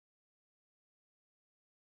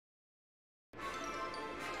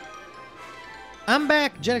I'm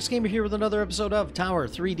back, Gen X Gamer here with another episode of Tower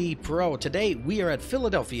 3D Pro. Today we are at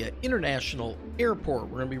Philadelphia International Airport.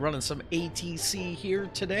 We're going to be running some ATC here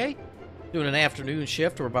today. Doing an afternoon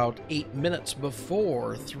shift. We're about 8 minutes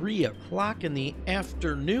before 3 o'clock in the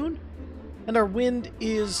afternoon. And our wind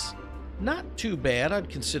is not too bad. I'd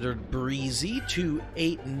consider it breezy.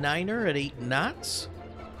 289er at 8 knots.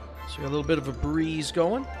 So we got a little bit of a breeze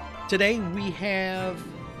going. Today we have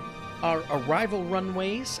our arrival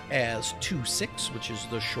runways as 26, which is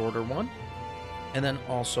the shorter one, and then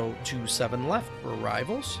also 27 left for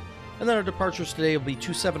arrivals. And then our departures today will be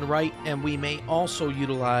 27 right, and we may also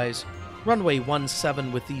utilize runway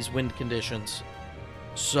 17 with these wind conditions.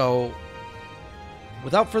 So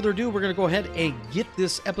without further ado, we're going to go ahead and get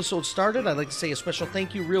this episode started. I'd like to say a special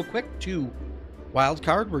thank you real quick to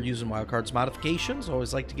Wildcard. We're using Wildcard's modifications.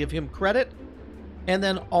 Always like to give him credit. And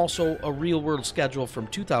then also a real-world schedule from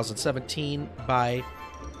 2017 by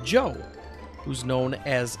Joe, who's known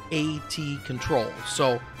as ATControl.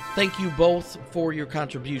 So thank you both for your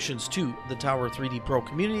contributions to the Tower 3D Pro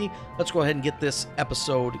community. Let's go ahead and get this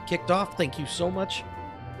episode kicked off. Thank you so much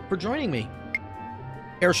for joining me.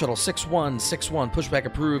 Air Shuttle 6161, pushback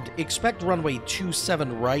approved. Expect runway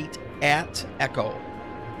 27 right at Echo.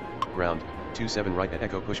 Ground, 27 right at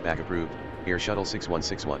Echo, pushback approved. Air Shuttle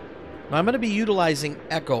 6161. Now, I'm going to be utilizing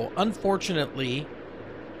Echo. Unfortunately,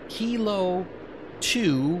 Kilo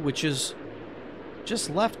 2, which is just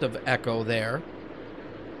left of Echo there,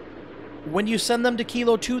 when you send them to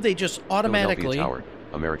Kilo 2, they just automatically... Tower,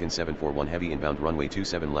 American 741 heavy inbound runway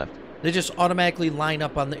 27 left. They just automatically line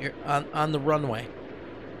up on the runway.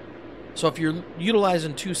 So if you're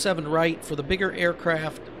utilizing 27 right for the bigger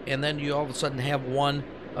aircraft, and then you all of a sudden have one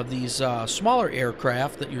of these smaller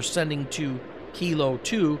aircraft that you're sending to Kilo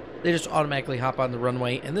 2, they just automatically hop on the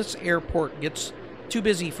runway, and this airport gets too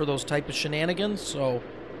busy for those type of shenanigans, so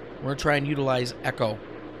we're going to try and utilize Echo.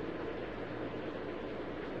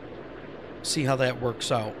 See how that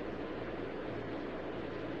works out.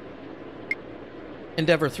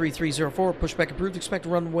 Endeavor 3304, pushback approved. Expect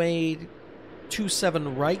runway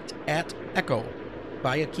 27 right at Echo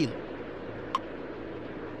via Kilo.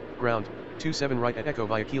 Ground, 27 right at Echo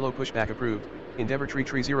via Kilo, pushback approved. Endeavor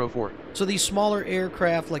 3304. So these smaller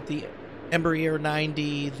aircraft like the Embraer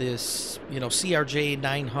 90, this, CRJ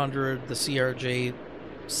 900, the CRJ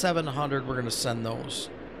 700, we're going to send those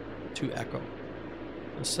to Echo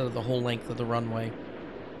instead of the whole length of the runway.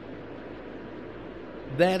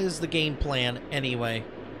 That is the game plan anyway.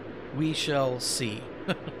 We shall see.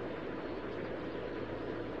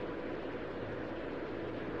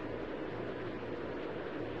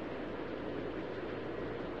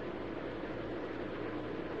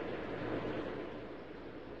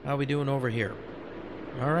 How are we doing over here?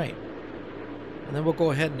 All right. And then we'll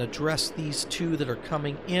go ahead and address these two that are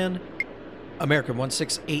coming in. American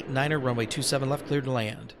 1689er, runway 27 left, cleared to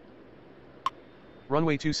land.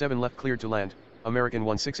 Runway 27 left, cleared to land. American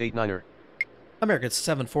 1689er. American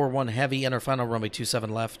 741 heavy, enter final runway 27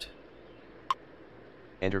 left.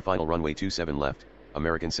 Enter final runway 27 left.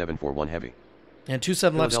 American 741 heavy. And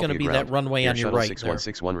 27 left is going to be that runway on your right.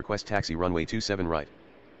 6161, request taxi runway 27 right.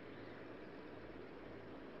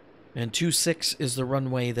 And 26 is the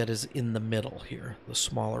runway that is in the middle here, the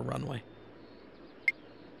smaller runway.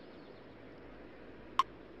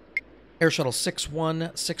 Air Shuttle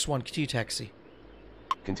 6161, continue taxi.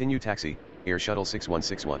 Continue taxi, Air Shuttle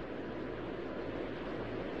 6161.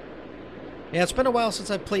 Yeah, it's been a while since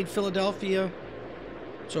I've played Philadelphia,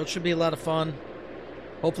 so it should be a lot of fun.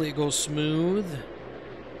 Hopefully it goes smooth.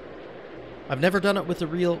 I've never done it with the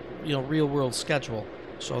real world schedule,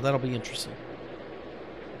 so that'll be interesting.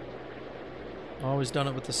 Always done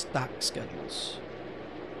it with the stock schedules.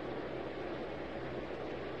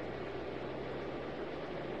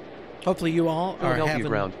 Hopefully you all are having...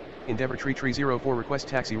 ground. Endeavor 3304, request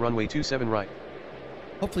taxi runway 27 right.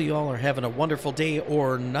 Hopefully you all are having a wonderful day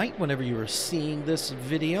or night whenever you are seeing this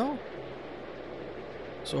video.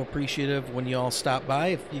 So appreciative when you all stop by.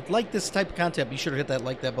 If you like this type of content, be sure to hit that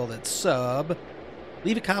like, that bell, that sub.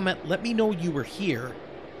 Leave a comment. Let me know you were here.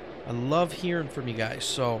 I love hearing from you guys,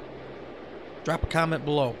 so... drop a comment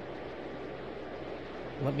below.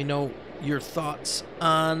 Let me know your thoughts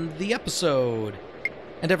on the episode.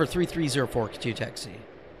 Endeavor 3304, continue taxi.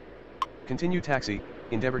 Continue taxi,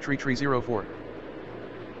 Endeavor 3304.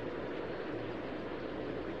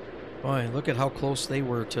 Boy, look at how close they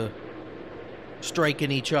were to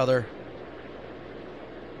striking each other.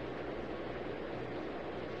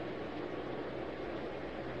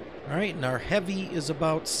 All right, and our heavy is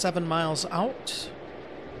about 7 miles out.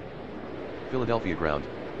 Philadelphia ground,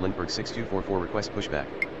 Lindbergh 6244, request pushback.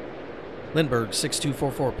 Lindbergh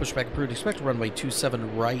 6244, pushback approved. Expect runway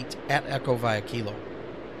 27 right at Echo via Kilo.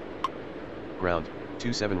 Ground,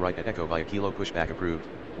 27 right at Echo via Kilo, pushback approved.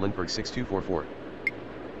 Lindbergh 6244.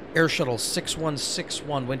 Air Shuttle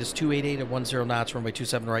 6161, wind is 288 at 10 knots, runway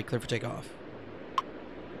 27 right, clear for takeoff.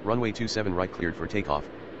 Runway 27 right cleared for takeoff,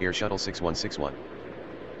 Air Shuttle 6161.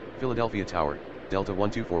 Philadelphia Tower, Delta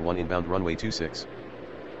 1241 inbound runway 26.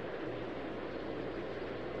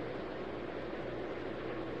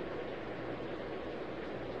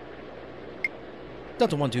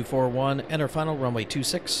 Delta 1241, enter final runway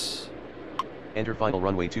 26. Enter final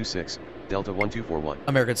runway 26, Delta 1241.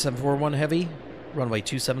 American 741 Heavy, runway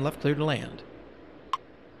 27 left, clear to land.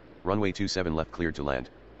 Runway 27 left cleared to land,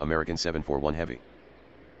 American 741 Heavy.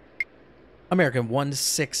 American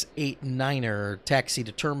 1689er, taxi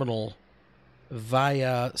to terminal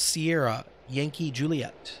via Sierra Yankee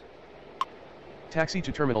Juliet. Taxi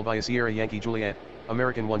to terminal via Sierra Yankee Juliet,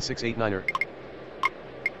 American 1689er.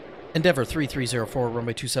 Endeavor 3304,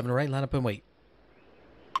 runway 27 right, line up and wait.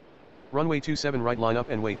 Runway 27 right, line up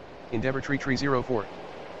and wait, Endeavor 3304.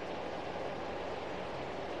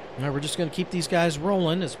 All right, we're just going to keep these guys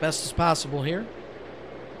rolling as best as possible here.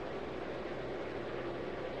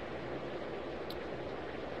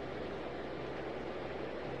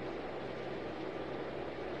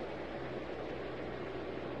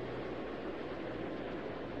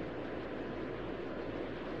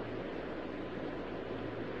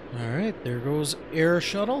 All right, there goes Air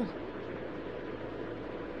Shuttle.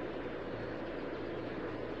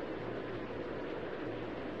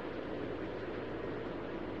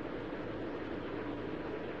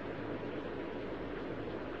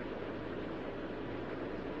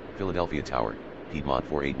 Philadelphia Tower, Piedmont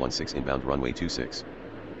 4816 inbound runway 26.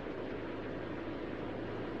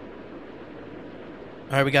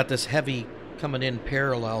 All right, we got this heavy coming in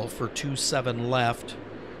parallel for 27 left.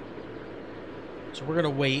 So we're going to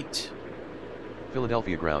wait.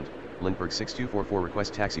 Philadelphia ground, Lindbergh 6244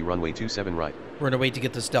 request taxi runway 27 right. We're going to wait to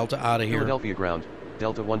get this Delta out of here. Philadelphia ground,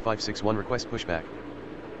 Delta 1561 request pushback.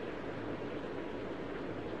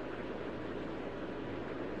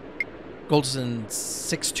 Goldson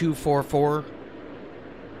 6244.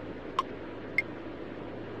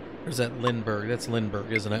 Or is that Lindbergh? That's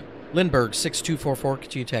Lindbergh, isn't it? Lindbergh 6244,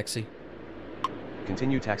 continue taxi.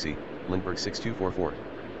 Continue taxi, Lindbergh 6244.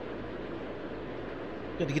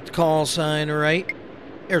 Got to get the call sign right.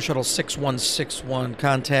 Air Shuttle 6161,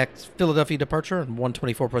 contact Philadelphia departure and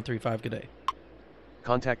 124.35, good day.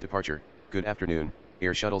 Contact departure, good afternoon,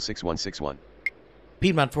 Air Shuttle 6161.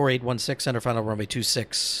 Piedmont 4816, enter final runway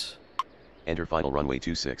 26. Enter final runway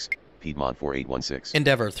 26, Piedmont 4816.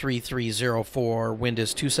 Endeavor 3304, wind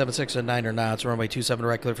is 276 and 9 knots, runway 27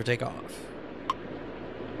 right, clear for takeoff.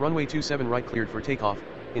 Runway 27 right cleared for takeoff,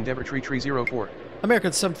 Endeavor 3304.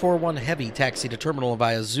 American 741 Heavy, taxi to terminal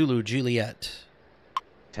via Zulu Juliet.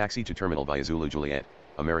 Taxi to terminal via Zulu Juliet,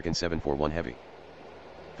 American 741 Heavy.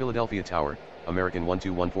 Philadelphia Tower, American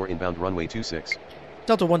 1214 inbound runway 26.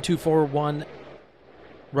 Delta 1241,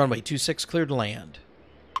 runway 26 cleared to land.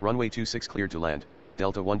 Runway 26 cleared to land,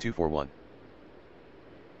 Delta 1241.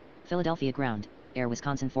 Philadelphia ground, Air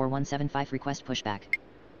Wisconsin 4175 request pushback.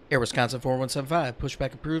 Air Wisconsin 4175,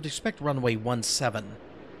 pushback approved, expect runway 17.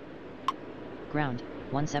 Ground,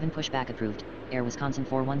 17 pushback approved, Air Wisconsin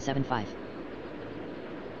 4175.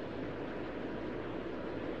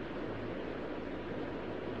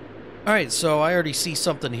 All right, so I already see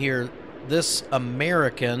something here. This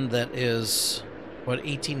American that is,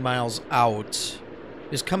 18 miles out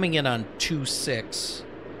is coming in on 26,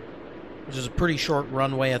 which is a pretty short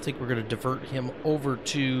runway. I think we're going to divert him over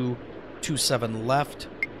to 27 left.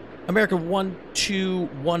 American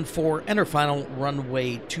 1214, enter final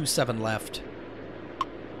runway 27 left.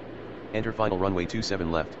 Enter final runway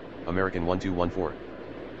 27 left, American 1214.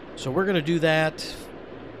 So we're going to do that.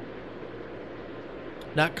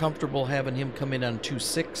 Not comfortable having him come in on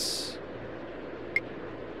 26.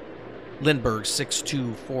 Lindbergh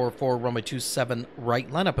 6244, runway 27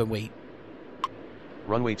 right, line up and wait.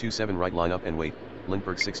 Runway 27 right, line up and wait,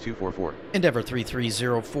 Lindbergh 6244. Endeavor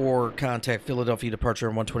 3304, contact Philadelphia departure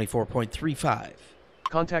on 124.35.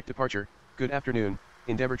 Contact departure, good afternoon,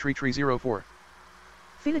 Endeavor 3304.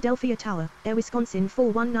 Philadelphia Tower, Air Wisconsin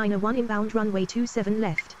 41901 inbound runway 27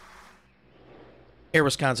 left. Air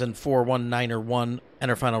Wisconsin 41901,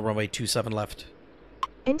 enter final runway 27 left.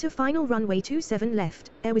 Enter final runway 27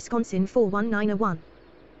 left, Air Wisconsin 41901.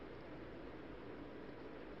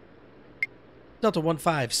 Delta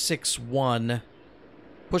 1561,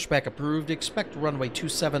 pushback approved, expect runway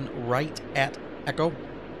 27 right at Echo.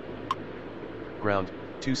 Ground,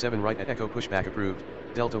 27 right at Echo pushback approved,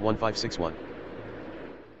 Delta 1561.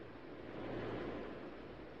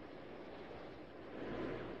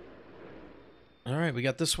 All right, we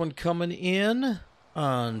got this one coming in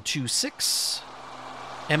on 26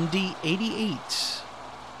 MD 88.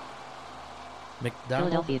 McDonald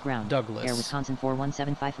Philadelphia ground. Douglas. Air Wisconsin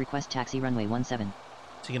 4175 request taxi runway 17.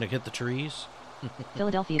 Is he going to hit the trees?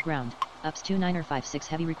 Philadelphia ground. Ups 29er56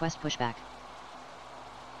 heavy request pushback.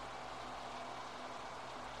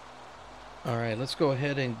 All right, let's go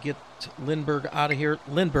ahead and get Lindbergh out of here.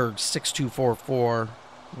 Lindbergh 6244.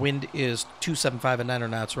 Wind is 275 at 9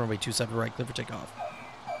 knots. Runway 27 right, clear for takeoff.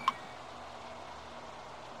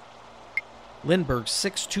 Lindbergh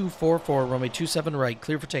 6244. Runway 27 right,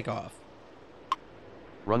 clear for takeoff.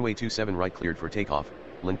 Runway 27 right cleared for takeoff.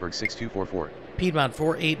 Lindbergh 6244. Piedmont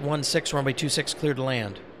 4816. Runway 26 clear to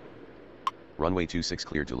land. Runway 26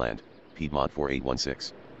 cleared to land. Piedmont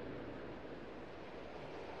 4816.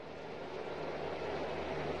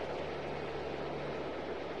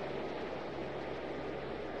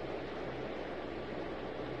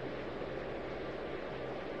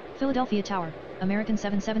 Philadelphia Tower. American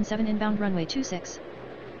 777 inbound runway 26.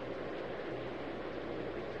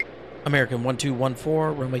 American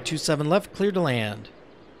 1214. Runway 27 left, clear to land.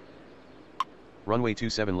 Runway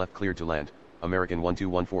 27 left cleared to land. American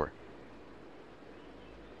 1214.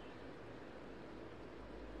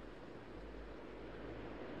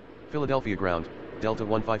 Philadelphia ground. Delta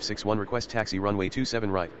 1561 request taxi runway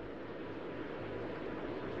 27 right.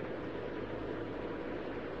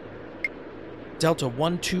 Delta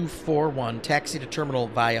 1241. Taxi to terminal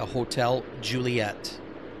via Hotel Juliet.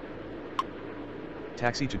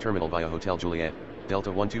 Taxi to terminal via Hotel Juliet.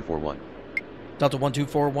 Delta 1241. Delta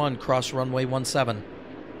 1241. Cross runway 17.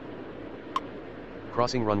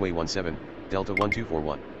 Crossing runway 17. Delta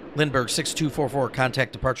 1241. Lindbergh 6244.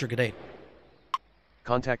 Contact departure. Good day.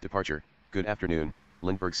 Contact departure. Good afternoon.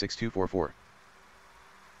 Lindbergh 6244.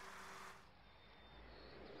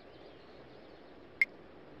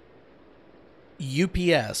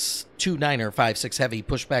 UPS 29er56 heavy.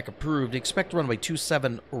 Pushback approved. Expect runway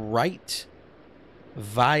 27 right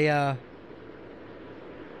via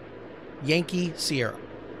Yankee Sierra.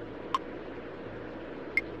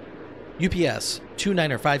 UPS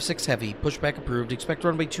 29er56 heavy. Pushback approved. Expect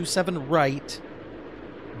runway 27 right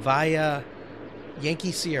via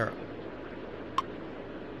Yankee Sierra.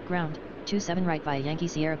 Ground. 27 right via Yankee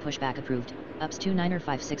Sierra pushback approved. Ups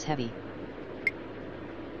 29er56 heavy.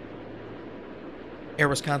 Air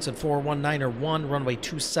Wisconsin 419er1. Runway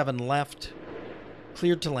 27 left.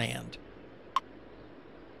 Cleared to land.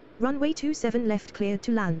 Runway 27 left cleared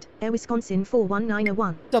to land. Air Wisconsin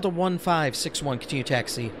 41901. Delta 1561. Continue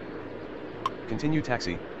taxi. Continue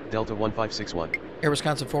taxi. Delta 1561. Air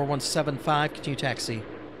Wisconsin 4175. Continue taxi.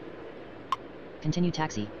 Continue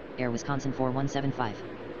taxi. Air Wisconsin 4175.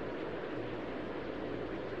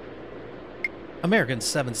 American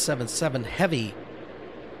 777 heavy.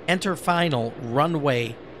 Enter final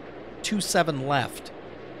runway 27 left.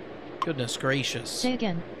 Goodness gracious. Say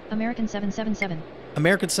again. American 777.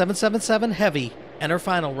 American 777 heavy. Enter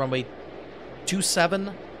final runway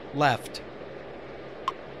 27 left.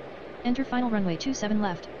 Enter final runway 27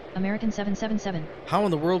 left. American 777. How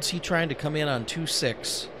in the world's he trying to come in on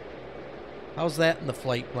 26? How's that in the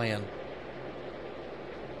flight plan?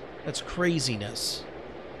 That's craziness.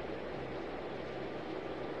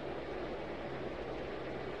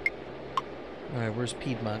 Alright, where's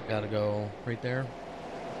Piedmont gotta go? Right there?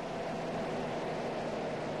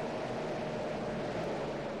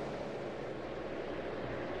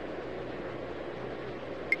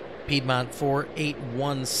 Piedmont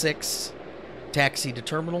 4816. Taxi to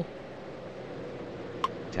terminal.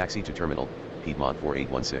 Taxi to terminal. Piedmont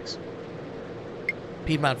 4816.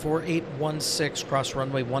 Piedmont 4816. Cross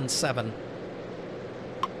runway 17.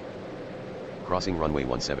 Crossing runway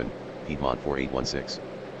 17. Piedmont 4816.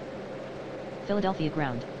 Philadelphia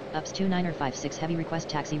ground. Ups 29er56 heavy request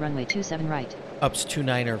taxi runway 27 right. Ups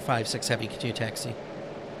 29er56 heavy. Continue taxi.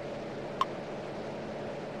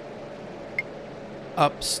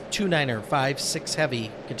 Ups 29er56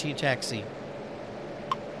 heavy. Continue taxi.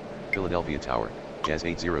 Philadelphia Tower. Jazz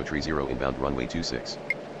 8030 inbound runway 26.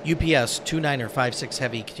 UPS 29er56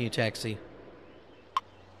 heavy. Continue taxi.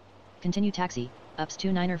 Continue taxi. Ups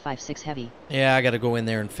 29er56 heavy. Yeah, I gotta go in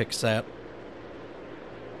there and fix that.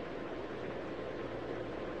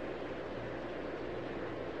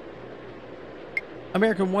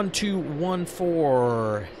 American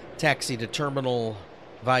 1214. Taxi to terminal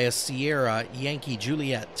via Sierra Yankee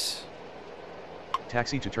Juliet.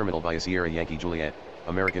 Taxi to terminal via Sierra Yankee Juliet.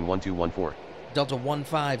 American 1214. Delta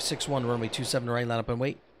 1561. Runway 27 right. Line up and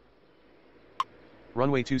wait.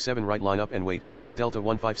 Runway 27 right, line up and wait. Delta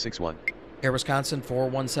 1561. Air Wisconsin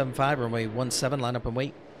 4175. Runway 17. Line up and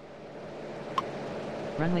wait.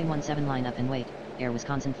 Runway 17 line up and wait. Air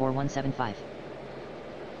Wisconsin 4175.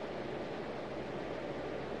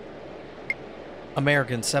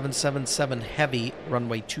 American 777 Heavy,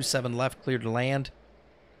 runway 27 left, cleared to land.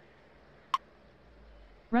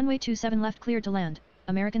 Runway 27 left cleared to land.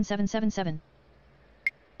 American 777.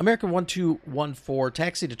 American 1214,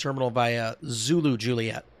 taxi to terminal via Zulu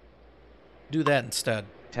Juliet. Do that instead.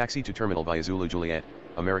 Taxi to terminal via Zulu Juliet,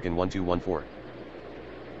 American 1214.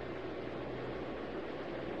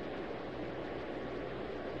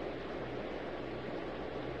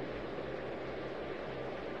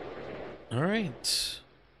 All right.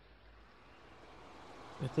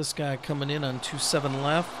 With this guy coming in on 27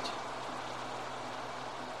 left.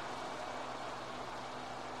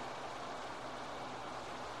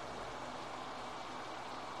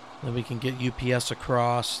 Then we can get UPS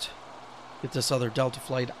across. Get this other Delta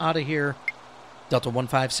flight out of here. Delta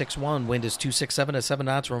 1561, wind is 267 at 7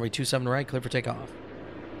 knots, runway 27 right, clear for takeoff.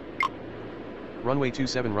 Runway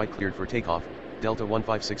 27 right cleared for takeoff, Delta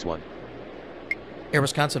 1561. Air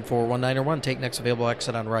Wisconsin 4191, take next available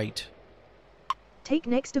exit on right. Take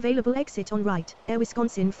next available exit on right. Air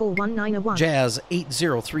Wisconsin 4191. Jazz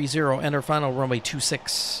 8030, enter final runway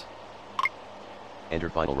 26. Enter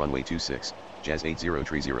final runway 26, Jazz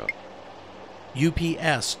 8030.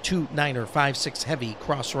 UPS 2956 Heavy,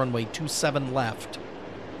 cross runway 27 left.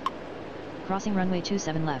 Crossing runway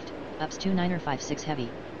 27 left, ups 2956 Heavy.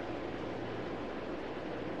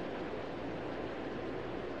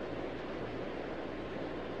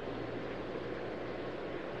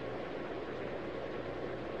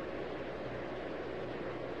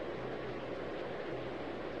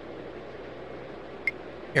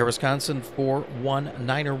 Air Wisconsin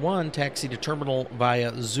 4191, taxi to terminal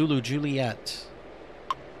via Zulu Juliet.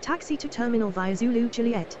 Taxi to terminal via Zulu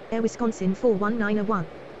Juliet. Air Wisconsin 4191.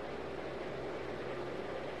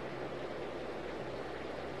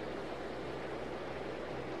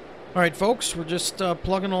 All right, folks, we're just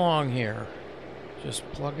plugging along here. Just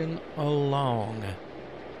plugging along.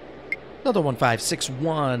 Another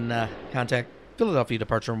 1561. Contact Philadelphia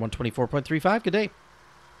departure on 124.35. Good day.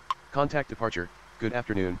 Contact departure, good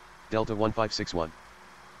afternoon, Delta 1561.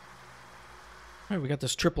 All right, we got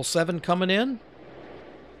this 777 coming in.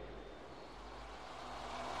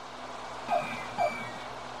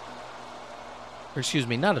 Or excuse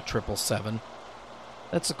me, not a 777.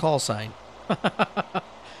 That's a call sign.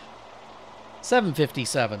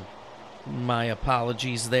 757. My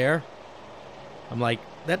apologies there. I'm like,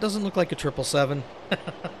 that doesn't look like a 777.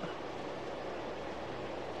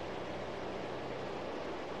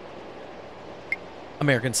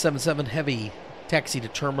 American 77 Heavy, taxi to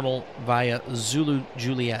terminal via Zulu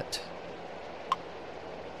Juliet.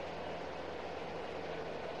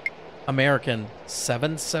 American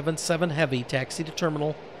 777 Heavy, taxi to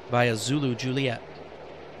terminal via Zulu Juliet.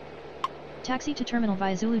 Taxi to terminal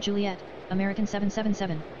via Zulu Juliet, American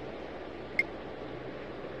 777.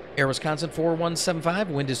 Air Wisconsin 4175,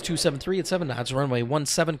 wind is 273 at 7 knots, runway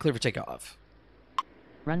 17 clear for takeoff.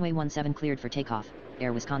 Runway 17 cleared for takeoff,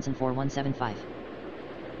 Air Wisconsin 4175.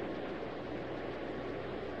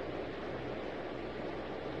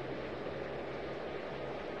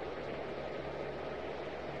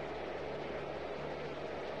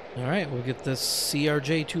 All right, we'll get this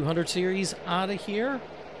CRJ 200 series out of here.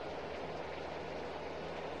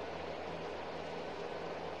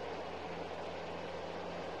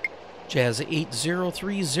 Jazz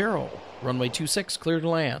 8030, runway 26 clear to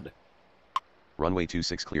land. Runway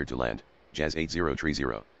 26 cleared to land, Jazz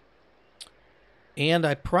 8030. And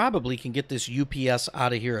I probably can get this UPS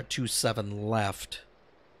out of here at 27 left.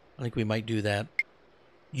 I think we might do that.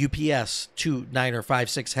 UPS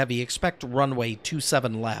 2956 Heavy, expect runway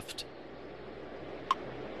 27 left.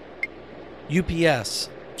 UPS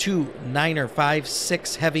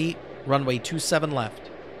 2956 Heavy, runway 27 left.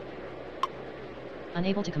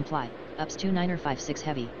 Unable to comply, ups 2956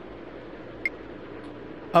 Heavy.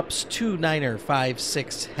 Ups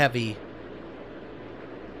 2956 Heavy.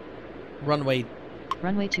 Runway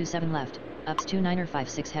 27 left, ups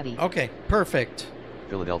 2956 Heavy. Okay, perfect.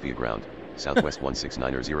 Philadelphia ground, Southwest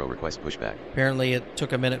 1690 request pushback. Apparently it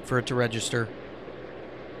took a minute for it to register.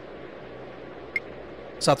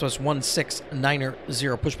 Southwest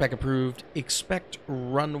 1690, pushback approved. Expect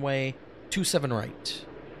runway 27 right.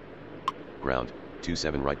 Ground,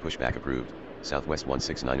 27 right pushback approved, Southwest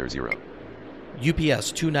 1690.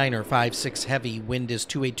 UPS 2956 Heavy, wind is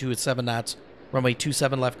 282 at 7 knots. Runway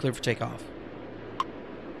 27 left clear for takeoff.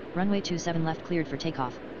 Runway 27 left cleared for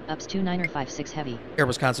takeoff, ups 2956 Heavy. Air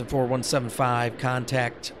Wisconsin 4175,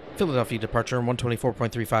 contact Philadelphia departure on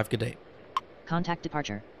 124.35. Good day. Contact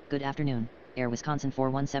departure, good afternoon, Air Wisconsin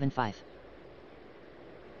 4175.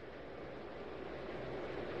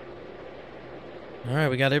 All right,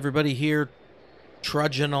 we got everybody here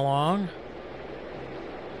trudging along.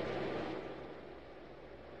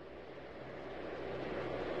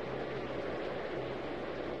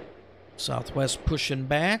 Southwest pushing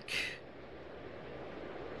back.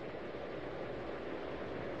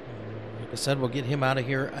 Like I said, we'll get him out of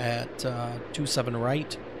here at 27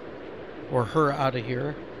 right. Or her out of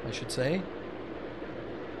here, I should say.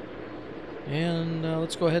 And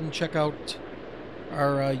let's go ahead and check out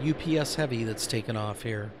our UPS Heavy that's taken off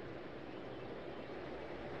here.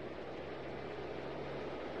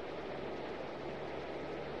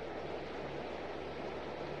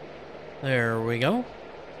 There we go.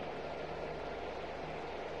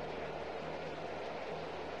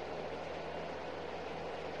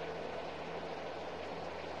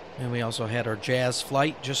 And we also had our Jazz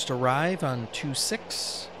flight just arrive on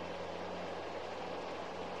 2-6.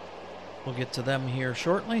 We'll get to them here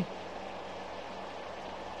shortly.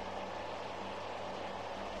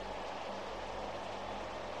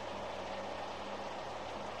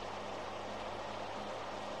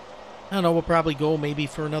 I don't know, we'll probably go maybe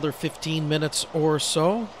for another 15 minutes or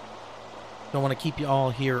so. Don't want to keep you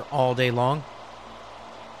all here all day long.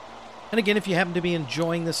 And again, if you happen to be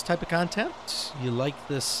enjoying this type of content, you like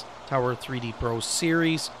this Tower 3D Pro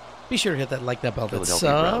series, be sure to hit that like, that bell, that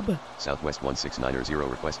sub. Ground, Southwest 1690,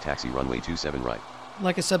 request taxi runway 27 right.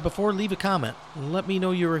 Like I said before, leave a comment. Let me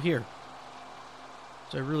know you were here.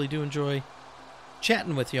 So I really do enjoy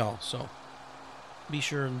chatting with y'all, so be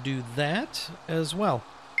sure and do that as well.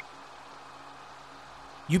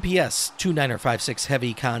 UPS 2956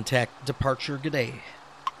 Heavy contact departure, good day.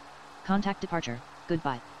 Contact departure,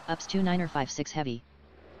 goodbye. Ups 2956 Heavy.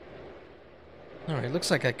 Alright, looks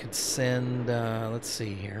like I could send, let's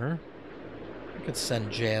see here. I could send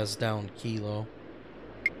Jazz down Kilo.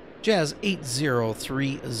 Jazz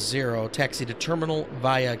 8030, taxi to terminal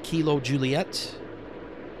via Kilo Juliet.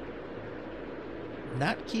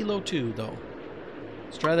 Not Kilo 2, though.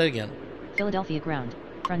 Let's try that again. Philadelphia ground.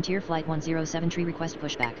 Frontier Flight 107 tree request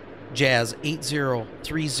pushback. Jazz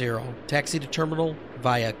 8030, taxi to terminal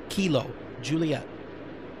via Kilo Juliet.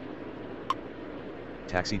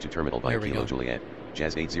 Taxi to terminal via Kilo Juliet,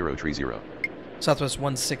 Jazz 8030. Southwest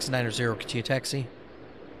 1690, continue taxi.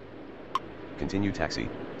 Continue taxi,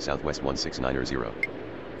 Southwest 1690.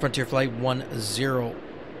 Frontier Flight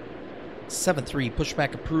 1073,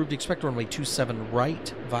 pushback approved. Expect runway 27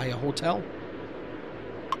 right via hotel.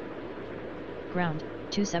 Ground,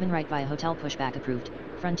 27 right via hotel, pushback approved.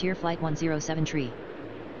 Frontier Flight 107 tree.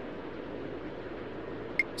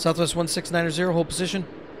 Southwest 1690, hold position.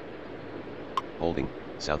 Holding,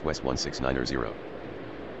 Southwest 1690.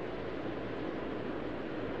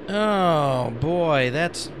 Oh boy,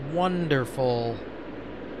 that's wonderful.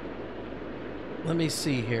 Let me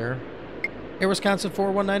see here. Air Wisconsin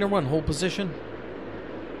 4191, hold position.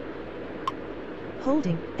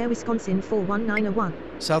 Holding, Air Wisconsin 41901.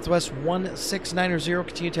 Southwest 1690,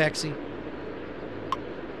 continue taxi.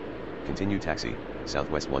 Continue taxi,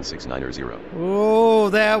 Southwest 1690. Oh,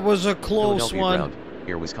 that was a close one. Ground,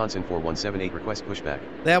 Air Wisconsin 4178, request pushback.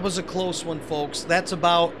 That was a close one, folks. That's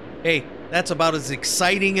about, hey, that's about as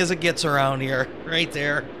exciting as it gets around here. Right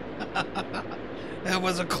there. That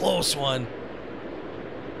was a close one.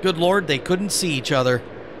 Good Lord, they couldn't see each other.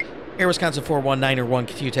 Air Wisconsin 41901,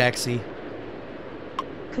 continue taxi.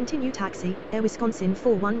 Continue taxi, Air Wisconsin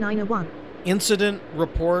 41901. Incident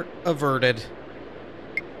report averted.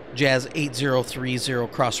 Jazz 8030,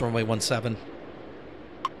 cross runway 17.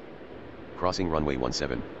 Crossing runway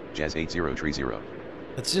 17, Jazz 8030.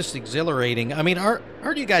 It's just exhilarating. I mean,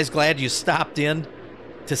 aren't you guys glad you stopped in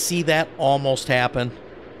to see that almost happen?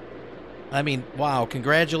 I mean, wow,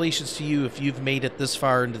 congratulations to you if you've made it this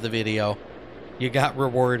far into the video. You got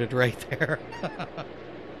rewarded right there.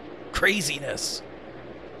 Craziness.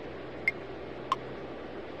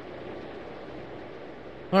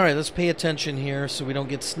 All right, let's pay attention here so we don't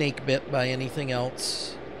get snake bit by anything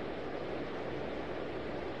else.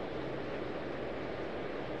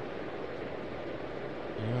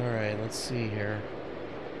 All right, let's see here.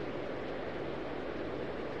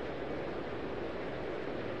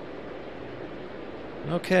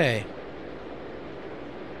 Okay.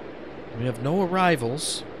 We have no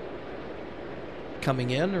arrivals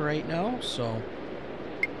coming in right now, so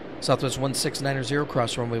Southwest 1690,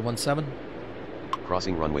 cross runway 17.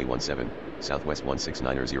 Crossing runway 17, Southwest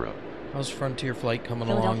 1690. How's Frontier Flight coming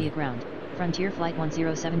along? Philadelphia ground. Frontier Flight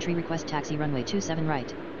 107 tree request taxi runway 27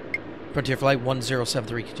 right. Frontier Flight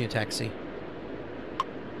 1073, continue taxi.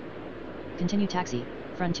 Continue taxi,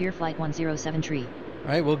 Frontier Flight 107 tree. All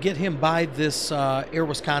right, we'll get him by this Air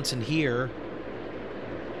Wisconsin here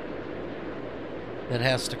that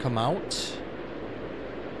has to come out.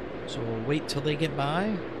 So we'll wait till they get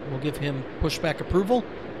by. We'll give him pushback approval.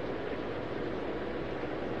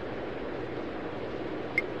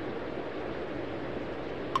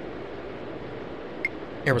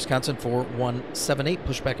 Air Wisconsin 4178,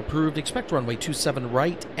 pushback approved. Expect runway 27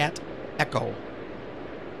 right at Echo.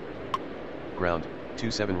 Ground,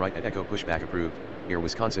 27 right at Echo, pushback approved. Air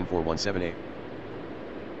Wisconsin 4178.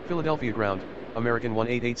 Philadelphia ground, American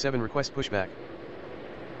 1887, request pushback.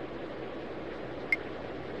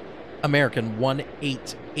 American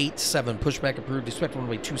 1887, pushback approved. Expect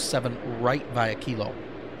runway 27 right via Kilo.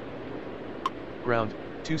 Ground,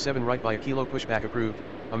 27 right via Kilo, pushback approved.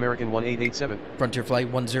 American 1887. Frontier Flight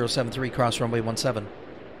 1073, cross runway 17.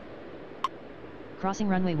 Crossing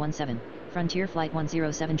runway 17, Frontier Flight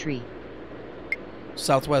 107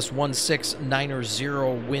 Southwest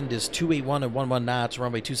 169er, wind is 281 and 11 knots,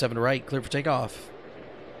 runway 27 right, clear for takeoff.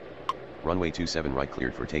 Runway 27 right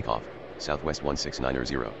cleared for takeoff, Southwest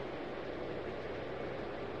 169er.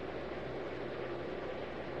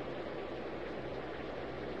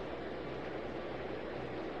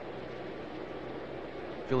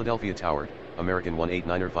 Philadelphia Tower, American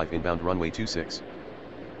 189er, inbound runway 26.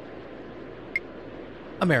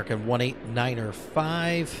 American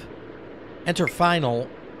 189er, enter final.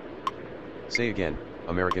 Say again,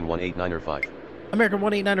 American 189er. American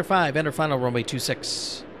 189er, enter final runway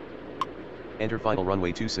 26. Enter final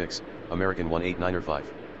runway 26, American 189er.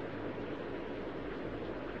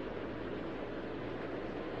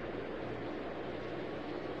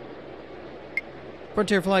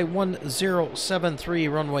 Frontier Flight 1073,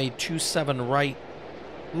 runway 27 right,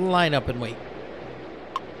 line up and wait.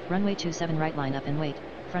 Runway 27 right, line up and wait.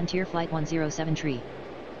 Frontier Flight 107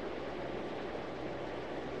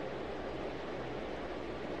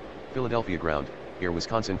 Philadelphia ground, Air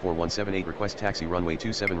Wisconsin 4178, request taxi runway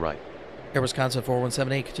 27 right. Air Wisconsin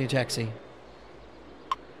 4178, continue taxi.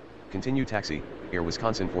 Continue taxi, Air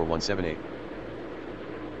Wisconsin 4178.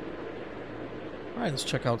 All right, let's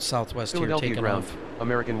check out Southwest here, Philadelphia taking ground, off.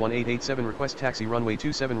 American 1887, request taxi runway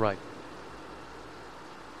 27 right.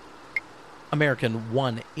 American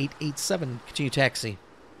 1887, continue taxi.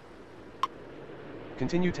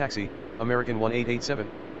 Continue taxi, American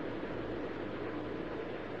 1887.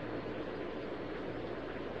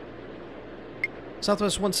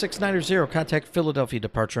 Southwest 169er, contact Philadelphia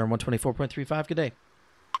departure on 124.35, good day.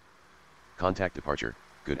 Contact departure,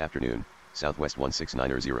 good afternoon, Southwest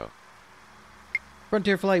 169er.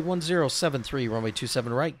 Frontier Flight 1073, runway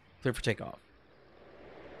 27 right, clear for takeoff.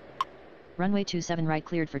 Runway 27 right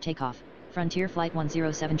cleared for takeoff. Frontier Flight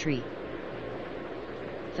 107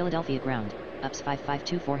 Philadelphia ground, UPS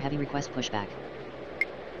 5524 heavy, request pushback.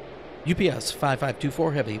 UPS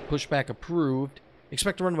 5524 heavy, pushback approved.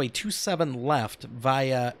 Expect runway 27 left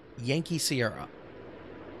via Yankee Sierra.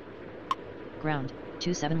 Ground,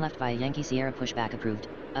 27 left via Yankee Sierra, pushback approved.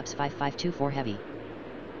 UPS 5524 heavy.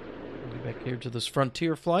 Get back here to this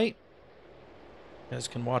Frontier Flight. You guys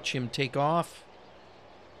can watch him take off.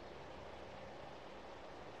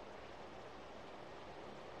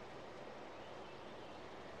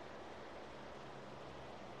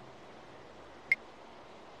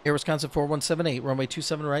 Air Wisconsin 4178, runway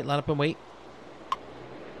 27 right, line up and wait.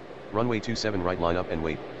 Runway 27 right, line up and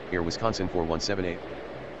wait, Air Wisconsin 4178.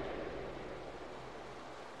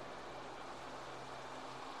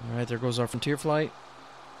 All right, there goes our Frontier Flight.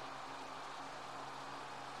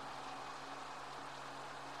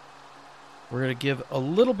 We're going to give a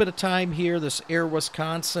little bit of time here. This Air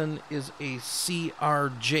Wisconsin is a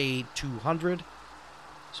CRJ 200.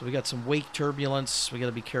 So we got some wake turbulence. We got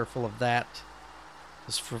to be careful of that.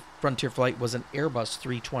 This Frontier Flight was an Airbus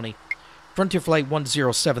 320. Frontier Flight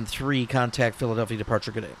 1073, contact Philadelphia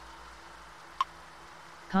departure, good day.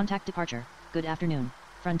 Contact departure, good afternoon.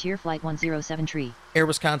 Frontier Flight 107 Air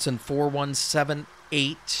Wisconsin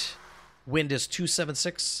 4178, wind is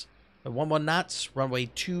 276 at 11 knots, runway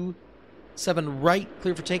 27 right,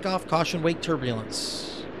 clear for takeoff, caution wake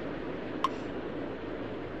turbulence.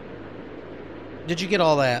 Did you get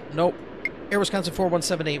all that? Nope. Air Wisconsin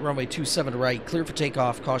 4178, runway 27 right, clear for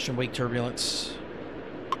takeoff, caution wake turbulence.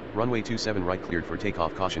 Runway 27 right cleared for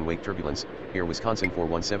takeoff, caution wake turbulence, Air Wisconsin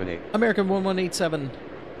 4178. American 1187,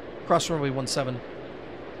 cross runway 17.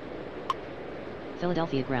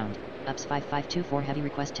 Philadelphia ground, UPS 5524 heavy,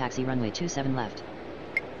 request taxi runway 27 left.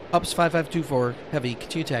 UPS 5524 heavy,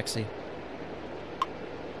 continue taxi.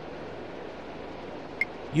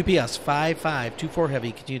 UPS 5524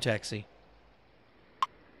 heavy, continue taxi.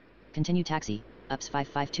 Continue taxi, UPS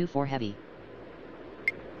 5524 heavy.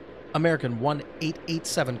 American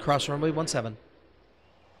 1887, cross runway 17.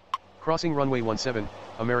 Crossing runway 17,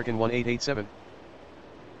 American 1887.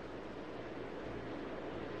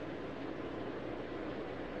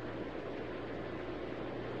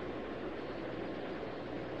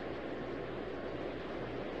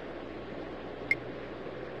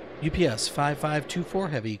 UPS 5524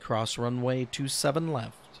 Heavy, cross runway 27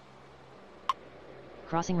 left.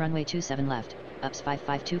 Crossing runway 27 left, ups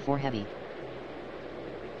 5524 Heavy.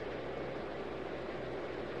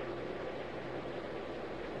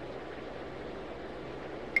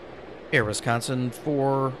 Air Wisconsin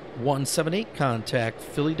 4178, contact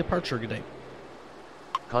Philly departure, good day.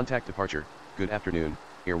 Contact departure, good afternoon,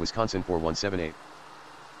 Air Wisconsin 4178.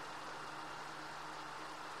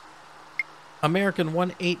 American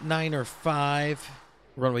 18905,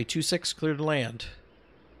 runway 26, clear to land.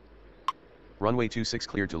 Runway 26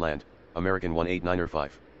 cleared to land, American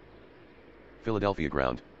 18905. Philadelphia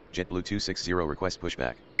ground, JetBlue 260 request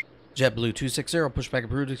pushback. JetBlue 260, pushback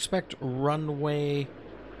approved, expect runway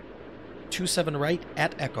 27 right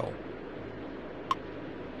at Echo.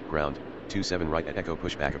 Ground, 27 right at Echo,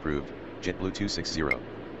 pushback approved, JetBlue 260.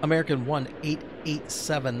 American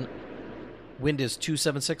 1887, wind is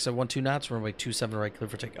 276 at 12 knots, runway 27 right, clear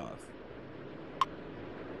for takeoff.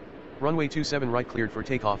 Runway 27 right cleared for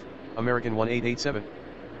takeoff, American 1887.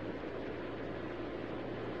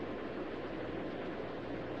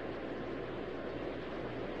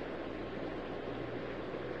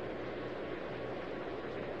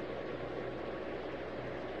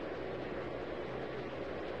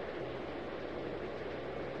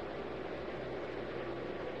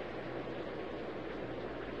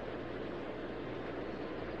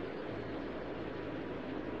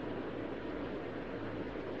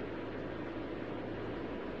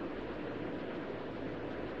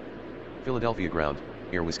 Philadelphia ground,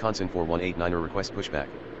 Air Wisconsin 4189 request pushback.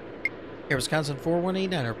 Air Wisconsin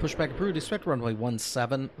 4189, pushback approved, expect runway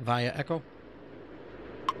 17 via Echo.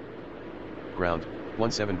 Ground,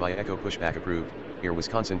 17 via Echo, pushback approved, Air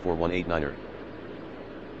Wisconsin 4189.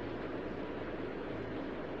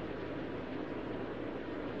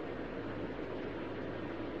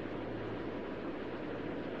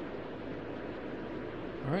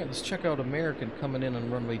 Alright, let's check out American coming in on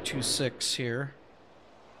runway 26 here.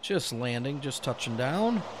 Just landing, just touching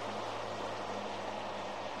down.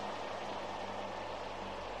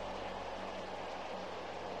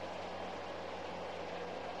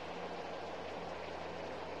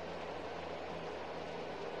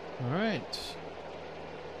 All right.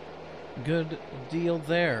 Good deal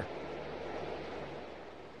there.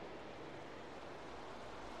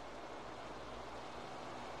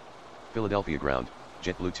 Philadelphia ground,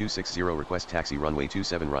 JetBlue 260 request taxi runway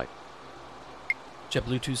 27 right.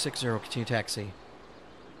 JetBlue 260, continue taxi.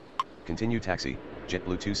 Continue taxi,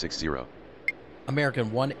 JetBlue 260.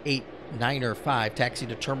 American 18905, taxi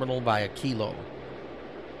to terminal via Kilo.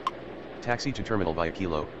 Taxi to terminal via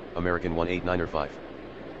Kilo, American 18905.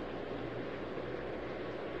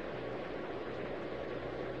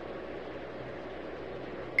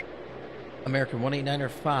 American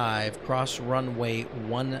 18905, cross runway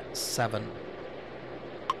 17.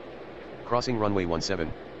 Crossing runway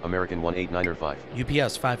 17, American 18905.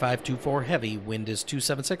 UPS 5524 Heavy, wind is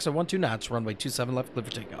 276 at 12 knots, runway 27 left, clear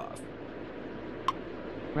for takeoff.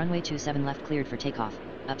 Runway 27 left cleared for takeoff,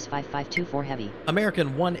 ups 5524 Heavy.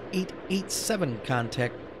 American 1887,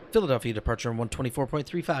 contact Philadelphia departure on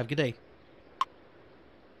 124.35, good day.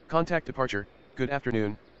 Contact departure, good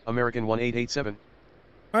afternoon, American 1887.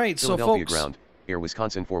 All right, so Philadelphia folks, ground, Air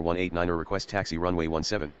Wisconsin 4189 request taxi runway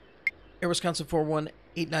 17. Air Wisconsin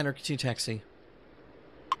 4189 continue taxi.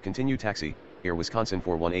 Continue taxi, Air Wisconsin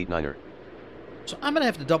 4189. So I'm going to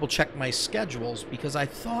have to double check my schedules because I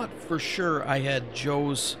thought for sure I had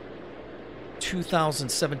Joe's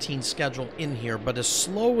 2017 schedule in here, but as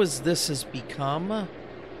slow as this has become,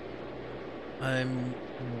 I'm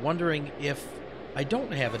wondering if I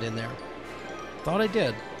don't have it in there. Thought I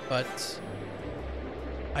did, but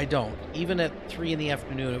I don't. Even at 3 in the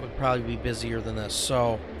afternoon, it would probably be busier than this.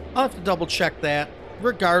 So I'll have to double check that.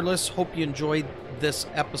 Regardless, hope you enjoyed this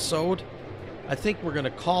episode. I think we're going to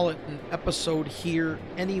call it an episode here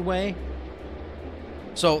anyway.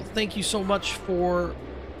 So thank you so much for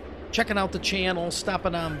checking out the channel,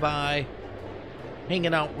 stopping on by,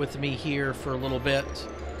 hanging out with me here for a little bit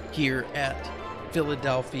here at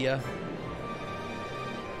Philadelphia.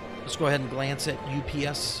 Let's go ahead and glance at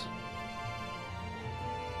UPS.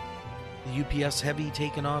 The UPS Heavy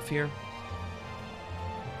taking off here.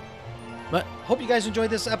 But hope you guys enjoyed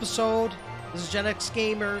this episode. This is Gen X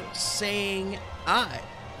Gamer saying I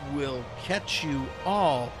will catch you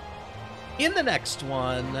all in the next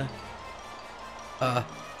one.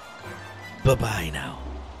 Bye-bye now.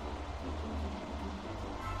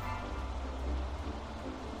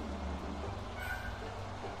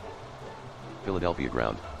 Philadelphia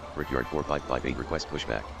ground, Brickyard 4558 request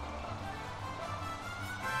pushback.